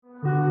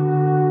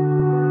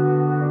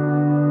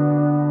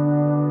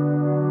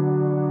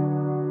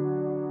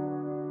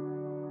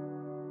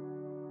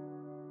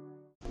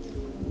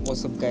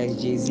What's up,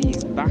 guys? Jay Z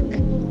is back.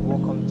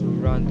 Welcome to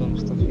Random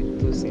Stuff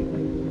with Tosin.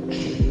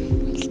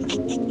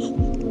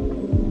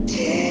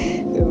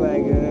 Oh my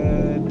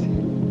god.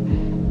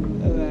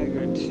 Oh my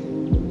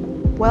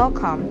god.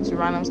 Welcome to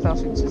Random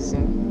Stuff with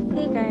Tosin.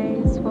 Hey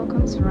guys,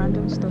 welcome to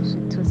Random Stuff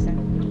with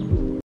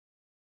Tosin.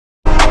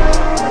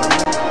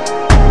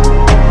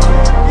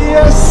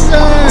 Yes,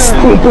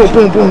 sir. Boom, boom,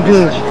 boom, boom,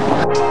 boom.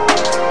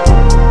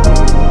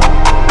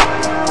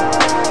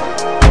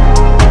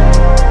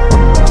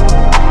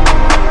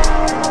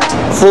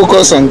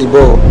 Focus on the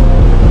ball.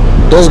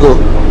 Let's go.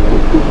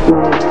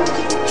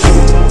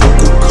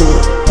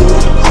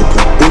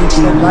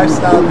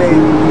 Lifestyle, baby.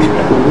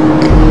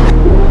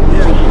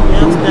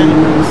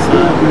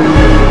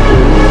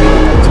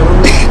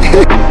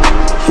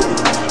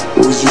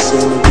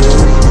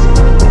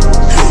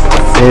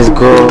 Let's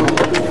go.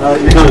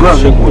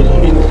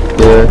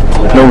 Yeah.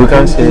 No, we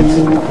can't see it.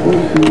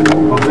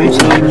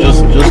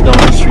 Just down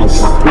the streets.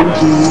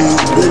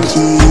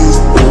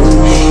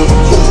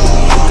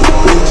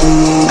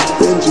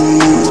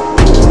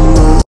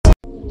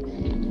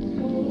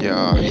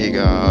 Yeah, hey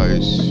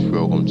guys,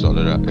 welcome to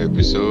another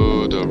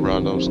episode of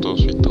Random Stuff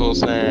with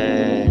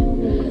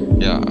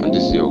Tosin. Yeah, and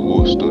this is your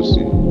host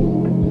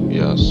Tosin.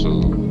 Yeah, so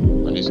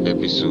on this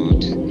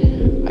episode,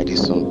 I did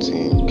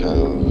something kind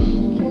of,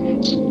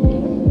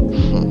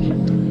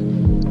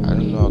 I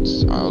don't know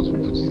how to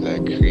put it,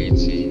 like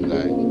creative.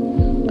 Like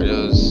I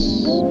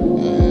just,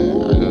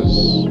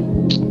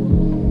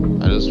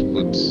 I just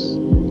put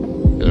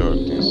a lot of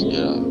things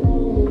together.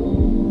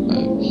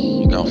 Like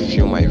you can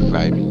feel my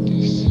vibe in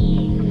this.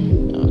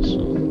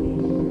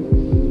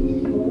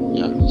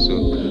 So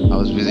I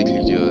was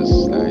basically just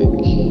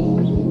like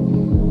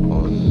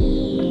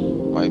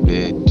on my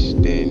bed.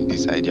 Then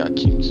this idea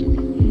came to me.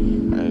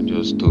 I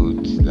just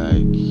told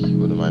like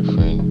one of my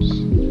friends,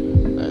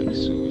 like,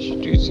 so we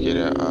should do it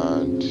together.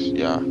 And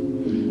yeah,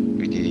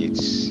 we did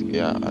it.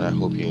 Yeah, and I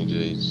hope you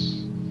enjoy it.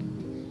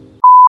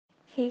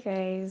 Hey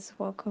guys,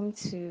 welcome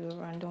to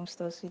Random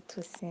Stuff with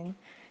Tosin.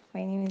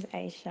 My name is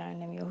Aisha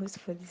and I'm your host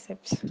for this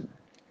episode.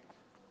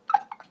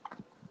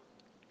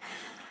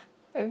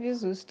 I feel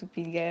so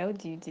stupid, guy. How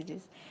do you do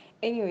this?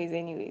 Anyways,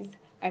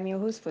 I'm your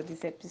host for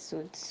this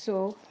episode.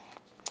 So,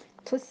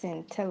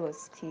 Tosin, tell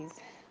us, please,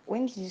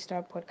 when did you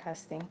start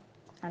podcasting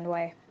and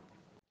why?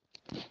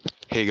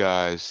 Hey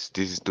guys,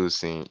 this is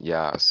Tosin.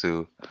 Yeah,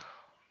 so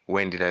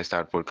when did I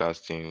start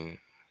podcasting?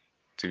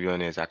 To be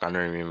honest, I cannot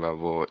remember,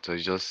 but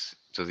it was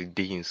a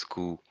day in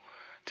school.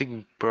 I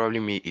think probably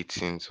May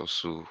 18th or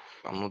so.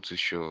 I'm not too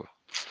sure.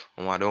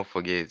 I don't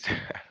forget.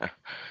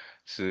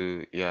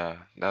 So yeah,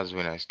 that's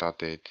when I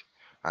started.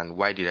 And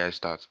why did I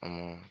start?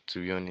 To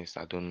be honest,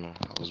 I don't know.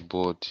 I was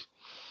bored.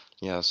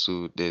 Yeah,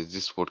 so there's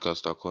this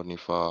podcaster called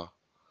Nifa.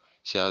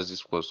 She has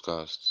this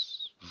podcast,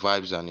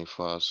 Vibes and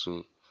Nifa.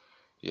 So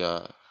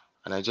yeah,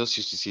 and I just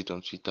used to see it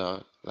on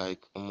Twitter.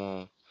 Like,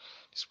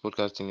 this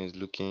podcasting is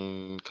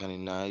looking kind of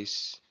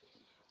nice.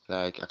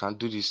 Like, I can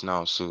do this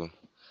now. So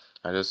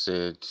I just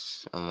said,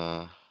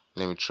 let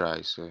me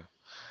try. So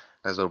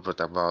that's what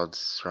brought about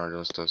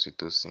Random Stuff with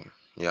Tosin.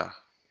 Yeah.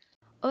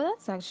 Oh,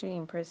 that's actually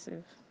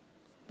impressive.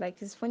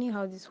 Like, it's funny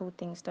how this whole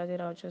thing started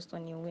out just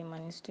on a whim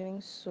and it's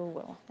doing so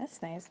well.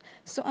 That's nice.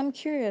 So, I'm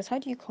curious, how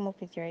do you come up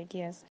with your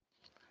ideas?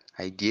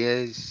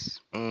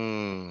 Ideas.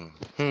 That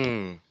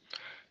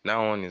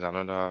one is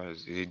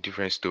a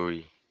different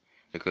story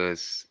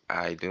because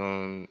I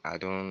don't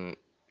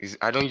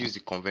use the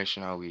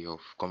conventional way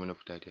of coming up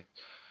with ideas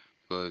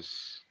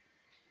because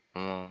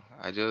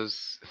I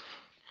just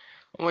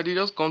they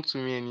just come to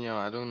me anyhow.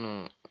 I don't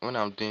know when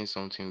I'm doing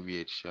something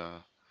weird.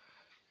 Sure,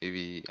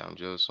 maybe I'm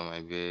just on my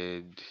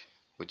bed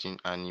watching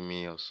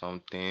anime or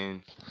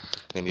something,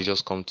 then they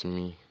just come to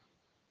me.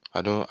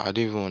 I don't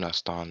even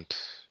understand.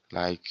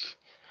 Like,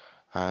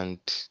 and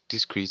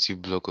this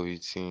creative block of a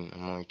thing,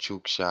 I'm on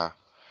choke sha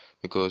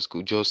because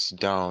could just sit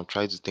down,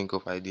 try to think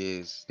of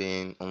ideas,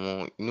 then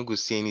you no go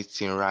see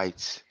anything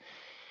right.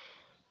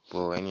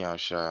 But anyhow,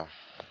 sha,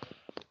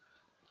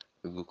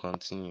 we go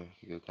continue.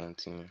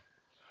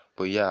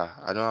 But yeah,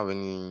 I don't have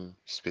any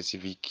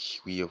specific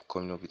way of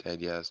coming up with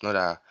ideas. Not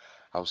that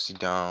I'll sit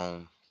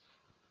down,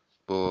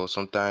 but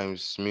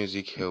sometimes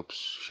music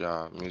helps.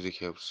 Yeah, music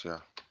helps.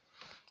 Yeah,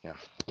 yeah,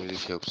 music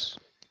helps.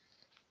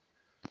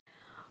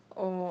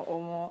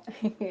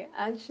 I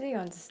actually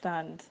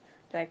understand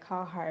like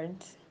how hard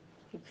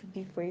it could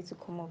be for you to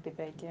come up with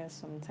ideas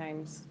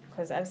sometimes.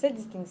 Because I've said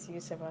these things to you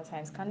several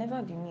times. Can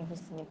never be me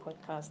hosting a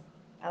podcast.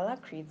 I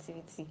lack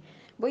creativity,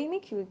 but you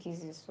make it look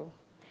easy, so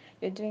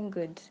you're doing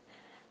good.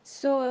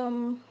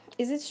 So,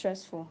 is it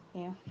stressful?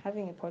 Yeah,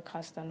 having a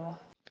podcast and all.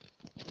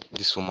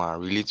 This woman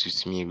relate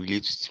with me.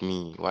 Relate with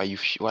me. Why you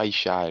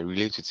shy?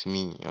 Relate with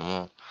me.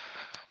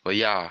 But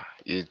yeah,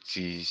 it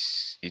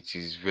is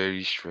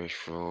very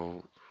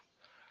stressful.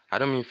 I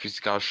don't mean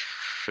physical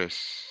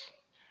stress.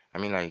 I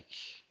mean like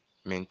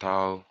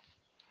mental.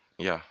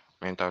 Yeah,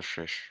 mental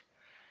stress.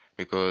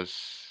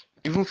 Because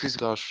even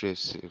physical stress,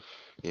 sef,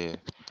 yeah,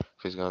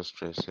 physical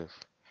stress, sef,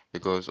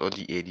 because all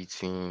the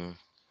editing,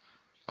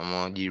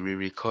 the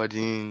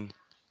re-recording,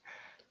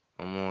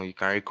 You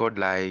can record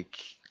like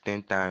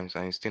 10 times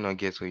and you still not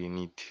get what you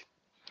need.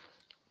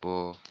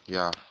 But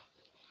yeah,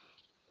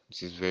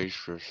 it is very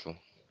stressful.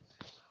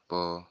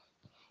 But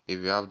if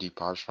you have the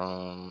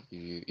passion,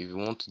 if you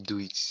want to do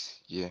it,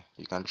 yeah,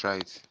 you can try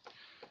it.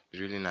 It's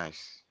really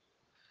nice.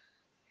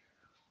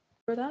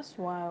 Bro, that's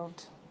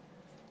wild.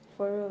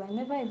 For real, I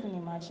never even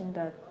imagined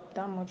that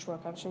that much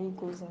work actually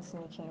goes into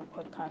making a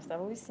podcast.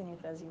 I've always seen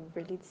it as a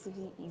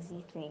relatively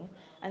easy thing.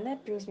 And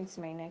that brings me to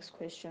my next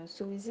question.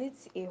 So, is it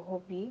a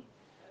hobby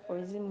or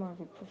is it more of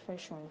a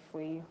profession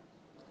for you?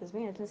 Because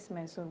me, I don't see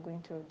myself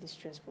going through all this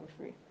stress for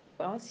free.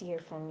 But I want to hear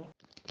from you.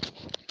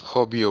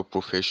 Hobby or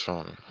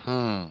profession?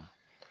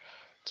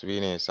 To be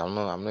honest, I'm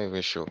not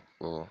even sure.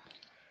 But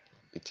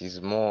it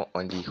is more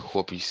on the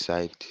hobby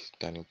side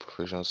than the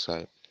profession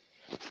side.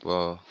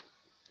 Well,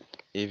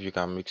 if you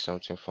can make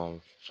something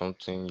from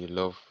something you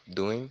love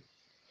doing,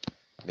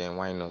 then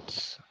why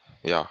not?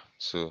 Yeah,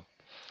 so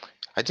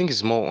I think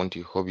it's more on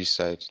the hobby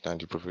side than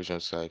the profession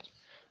side.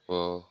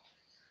 Well,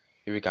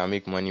 if you can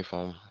make money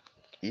from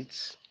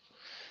it,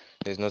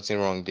 there's nothing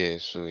wrong there.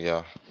 So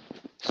yeah,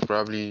 it's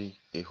probably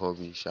a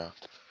hobby, sure.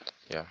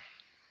 Yeah.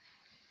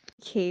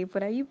 Okay,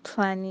 but are you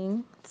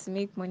planning to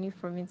make money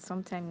from it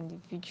sometime in the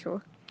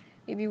future?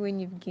 Maybe when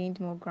you've gained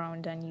more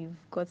ground and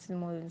you've gotten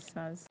more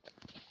listeners.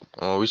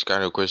 Which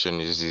kind of question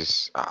is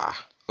this?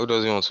 Who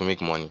doesn't want to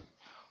make money?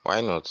 Why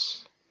not?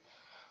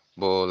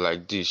 But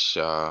like this,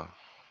 I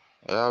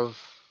have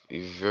a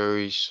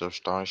very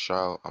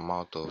substantial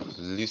amount of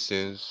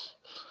listens.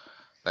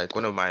 Like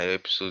one of my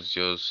episodes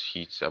just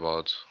hit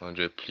about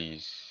 100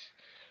 plays,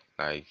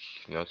 like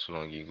not too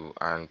long ago.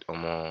 And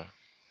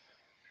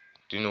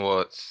do you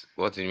know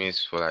what it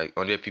means for like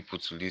 100 people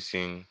to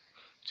listen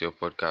to your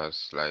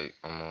podcast? Like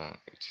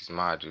it is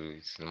mad, oh,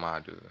 it's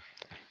mad. Oh.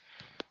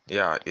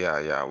 Yeah, yeah,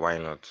 yeah. Why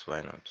not?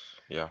 Why not?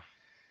 Yeah.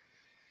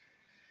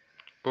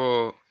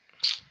 But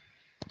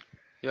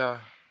yeah,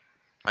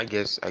 I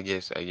guess.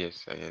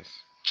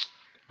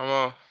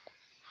 Um,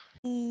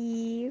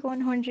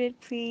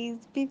 100,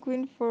 please. Big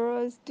win for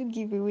us. Do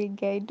giveaway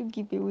guy. Do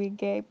giveaway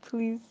guy,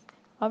 please.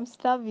 I'm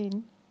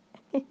starving.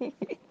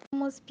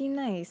 Must be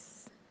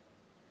nice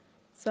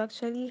to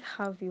actually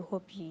have a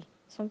hobby,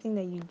 something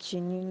that you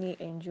genuinely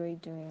enjoy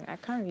doing. I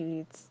can't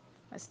relate.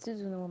 I still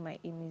don't know what my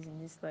aim is in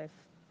this life.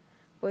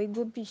 But it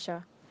would be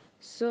sure.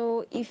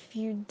 So, if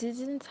you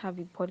didn't have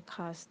a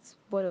podcast,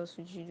 what else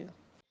would you do?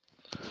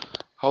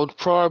 I would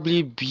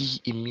probably be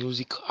a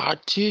music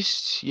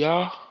artist,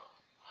 yeah,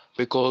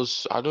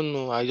 because I don't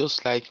know, I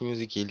just like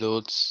music a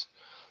lot,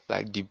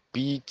 like the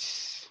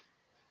beats,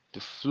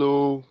 the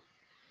flow,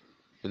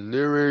 the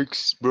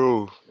lyrics,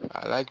 bro.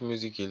 I like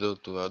music a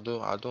lot too. I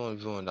don't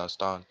even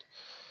understand,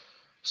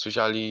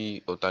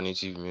 especially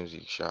alternative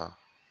music, sure.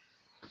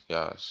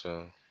 Yeah,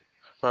 so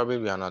probably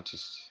be an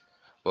artist.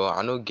 But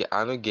I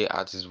don't get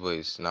artist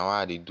voice. Now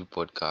why they do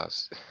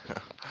podcast?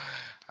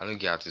 I don't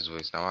get artist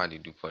voice. Now why they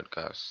do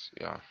podcast?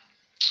 Yeah.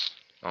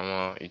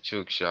 It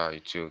choke, sure,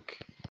 it choke.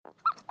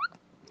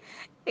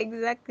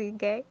 Exactly,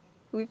 guy.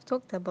 We've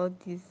talked about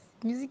this.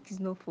 Music is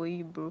not for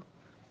you, bro.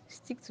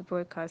 Stick to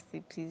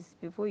broadcasting, please,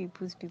 before you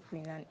put people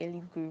in an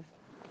early grave.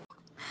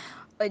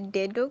 But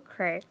they don't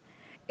cry.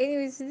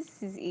 Anyways,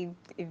 this is a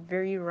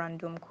very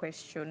random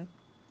question.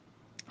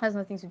 Has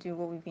nothing to do with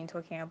what we've been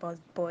talking about.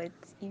 But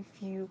if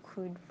you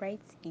could write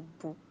a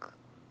book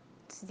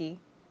today,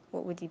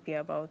 what would it be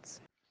about?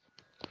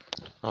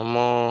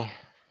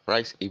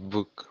 Write a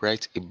book,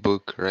 write a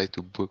book, write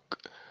a book.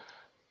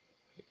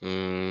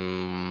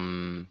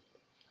 Mm,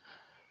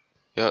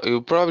 yeah, it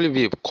will probably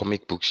be a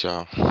comic book,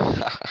 sure.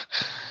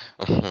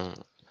 I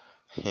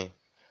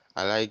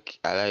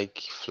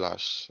like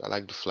Flash. I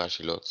like the Flash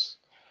a lot.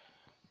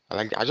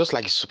 I just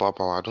like his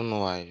superpower. I don't know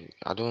why.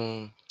 I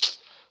don't.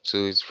 So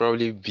it's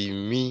probably be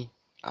me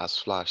as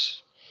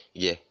Flash.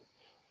 Yeah.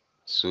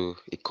 So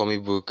a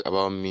comic book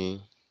about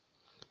me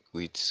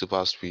with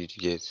super speed.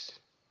 Yes.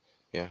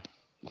 Yeah.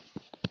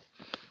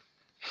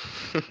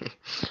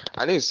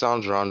 I know it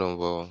sounds random,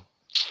 but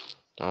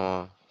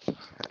I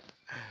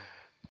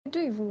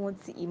don't even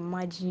want to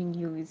imagine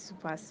you with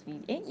super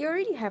speed. You're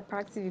already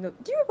hyperactive enough.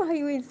 Do you remember how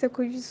you were in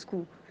secondary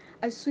school?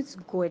 I swear to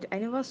God, I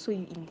never saw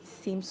you in the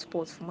same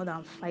spot for more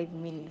than 5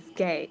 minutes,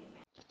 guy.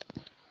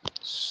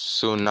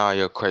 so now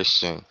your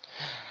question.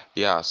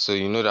 Yeah, so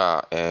you know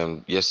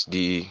that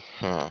yesterday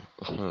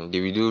the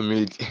video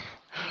made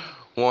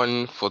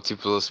 140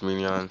 plus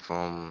million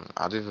from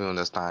I don't even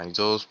understand. He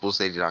just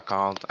posted the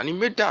account and he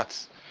made that.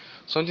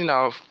 Something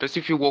that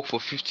person fit work for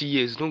 50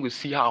 years, don't go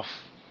see half.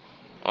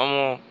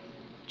 Um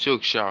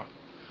choke sha.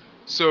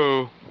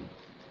 So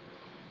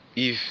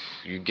if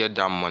you get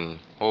that money,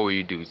 what will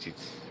you do with it?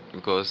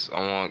 Because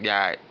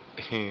guy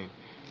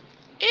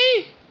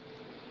eh,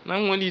 that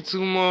money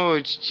too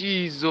much.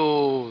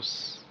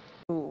 Jesus.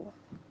 Oh,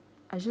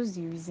 I just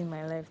the reason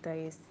my life that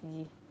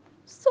yesterday.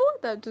 So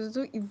that does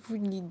not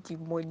even need the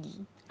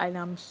money. And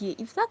I'm here.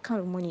 If that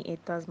kind of money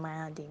enters my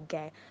hand, then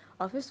guy,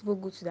 I'll first of all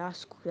go to that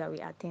school that we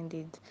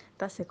attended,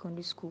 that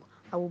secondary school.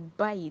 I will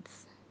buy it,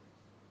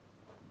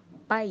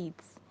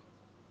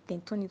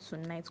 then turn it to a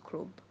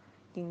nightclub.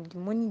 then the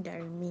money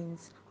that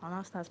remains, I'll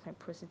now start my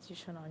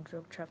prostitution and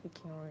drug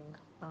trafficking ring.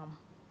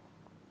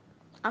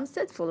 I'm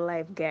set for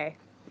life, guy.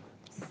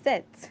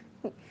 Set.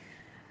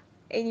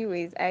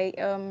 Anyways, I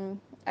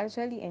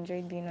actually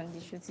enjoyed being on the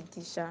show to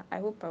Tisha. I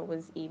hope I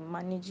was a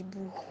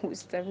manageable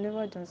host. I've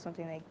never done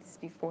something like this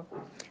before.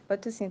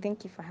 But Tosin,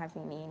 thank you for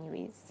having me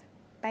anyways.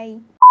 Bye.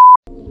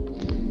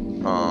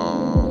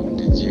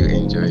 Did you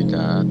enjoy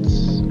that?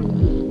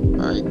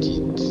 I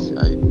did.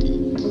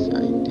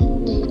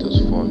 It was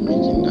fun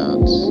making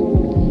that.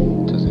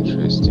 It was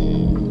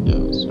interesting.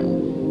 Yeah, so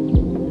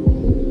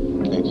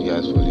thank you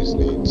guys for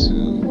listening to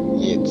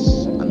yet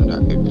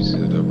another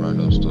episode of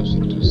Random Stuff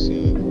with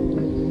Tosin.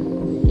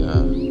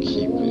 Yeah,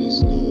 keep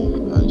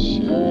listening and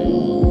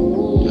sharing.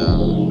 Yeah,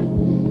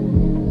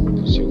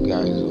 put your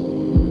guys on,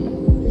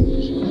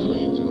 put your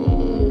friends on.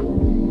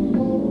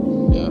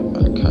 Yeah,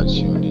 I'll catch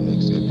you on the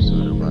next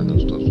episode of Random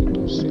Stuff with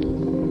Tosin.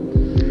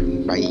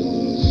 Bye.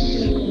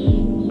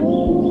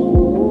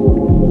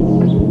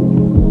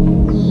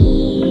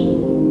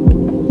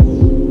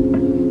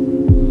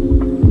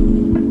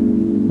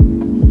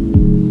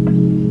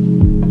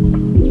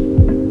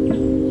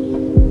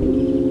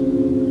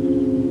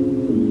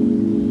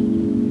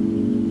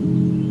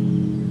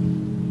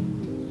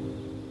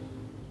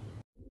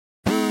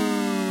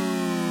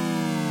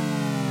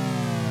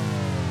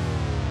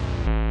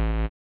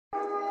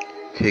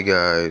 Hey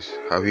guys,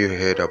 have you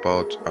heard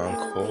about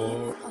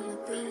Anchor?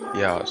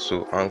 Yeah,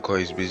 so Anchor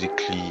is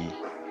basically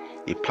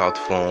a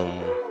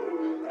platform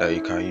that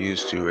you can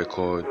use to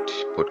record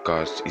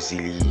podcasts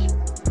easily.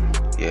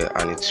 Yeah,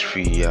 and it's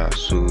free. Yeah,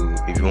 so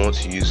if you want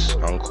to use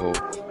Anchor,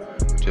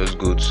 just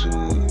go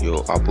to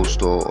your Apple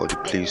Store or the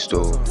Play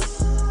Store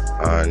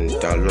and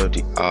download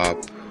the app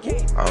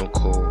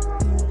Anchor.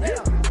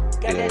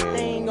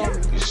 Then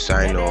you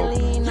sign up,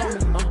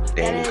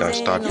 then you can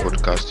start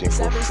podcasting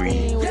for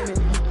free.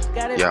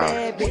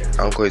 Yeah,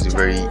 Anchor is a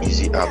very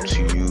easy app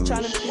to use.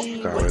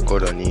 You can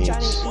record on it,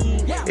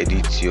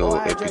 edit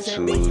your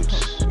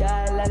episodes,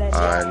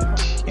 and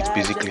it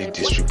basically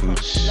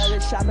distributes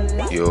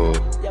your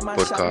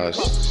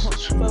podcasts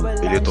to a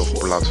lot of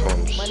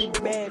platforms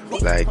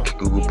like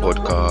Google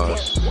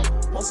Podcasts,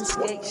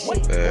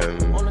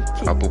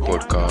 Apple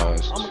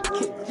Podcasts,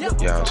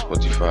 yeah, and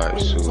Spotify.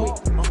 So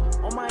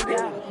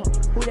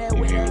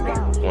if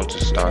you want to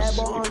start a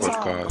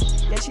podcast,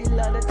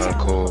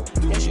 Anchor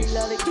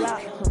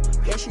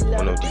is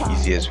one of the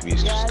easiest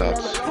ways to start.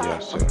 Yeah,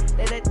 so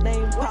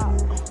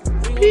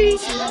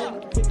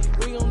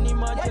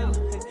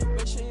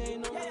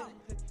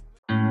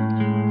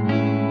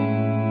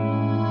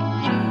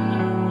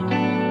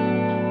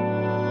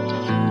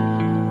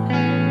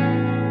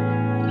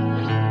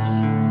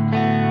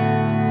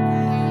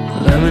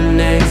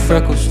Lemonade,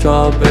 freckles,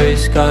 strawberry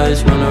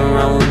skies. Run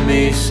around with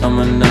me,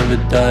 summer never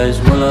dies.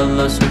 Will our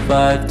love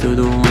survive through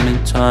the winter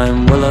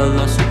time? Will our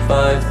love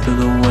survive through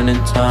the winter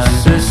time?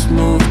 Sis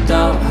moved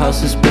out,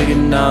 house is bigger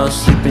now.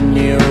 Sleeping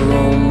near a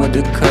room with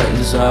the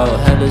curtains out.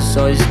 Head is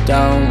always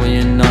down when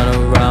you're not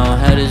around.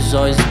 Head is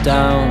always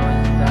down.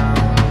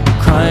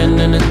 Crying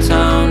in the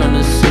town on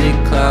the city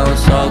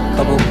clouds. Saw a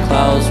couple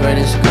clouds, rain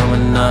is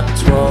coming out.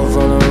 12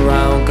 rolling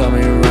around, got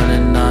me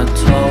running out.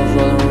 12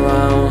 rolling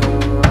around.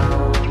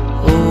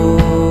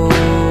 Ooh,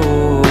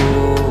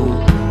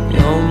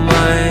 you're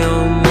my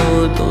own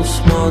mood, those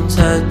small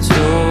tattoos.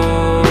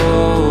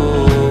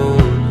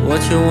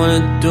 What you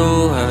wanna do,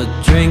 have a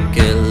drink,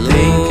 get loose.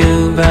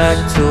 Thinking back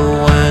to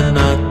when I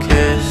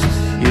kissed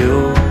you,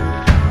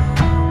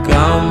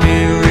 got me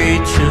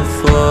reaching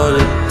for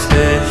the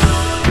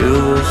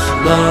tissues.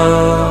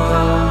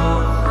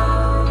 Love,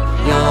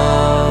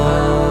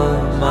 you're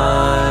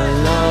my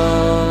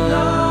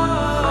love,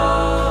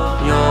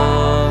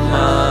 you're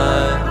my.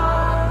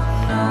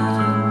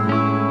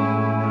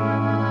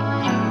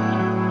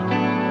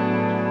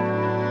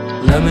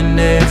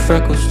 Lemonade,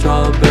 freckles,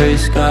 strawberry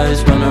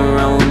skies. Run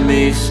around with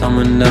me,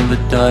 summer never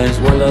dies.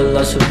 Will our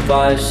love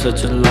survive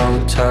such a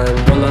long time?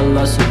 Will our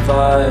love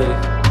survive?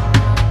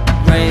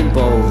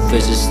 Rainbow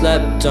vision,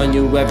 slept on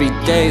you every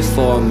day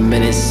for a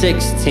minute.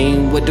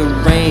 16 with the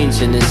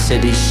range in the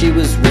city, she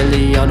was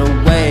really on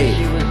her way.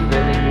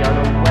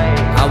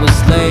 I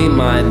was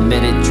lame, I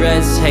admit it,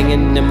 dreads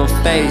hanging in my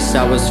face.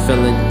 I was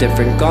feeling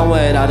different, gone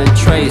without a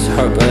trace.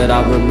 Hurt, but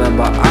I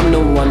remember I'm the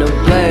one to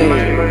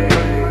blame.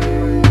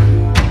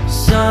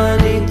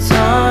 Sunny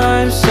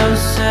time,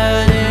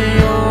 sunset in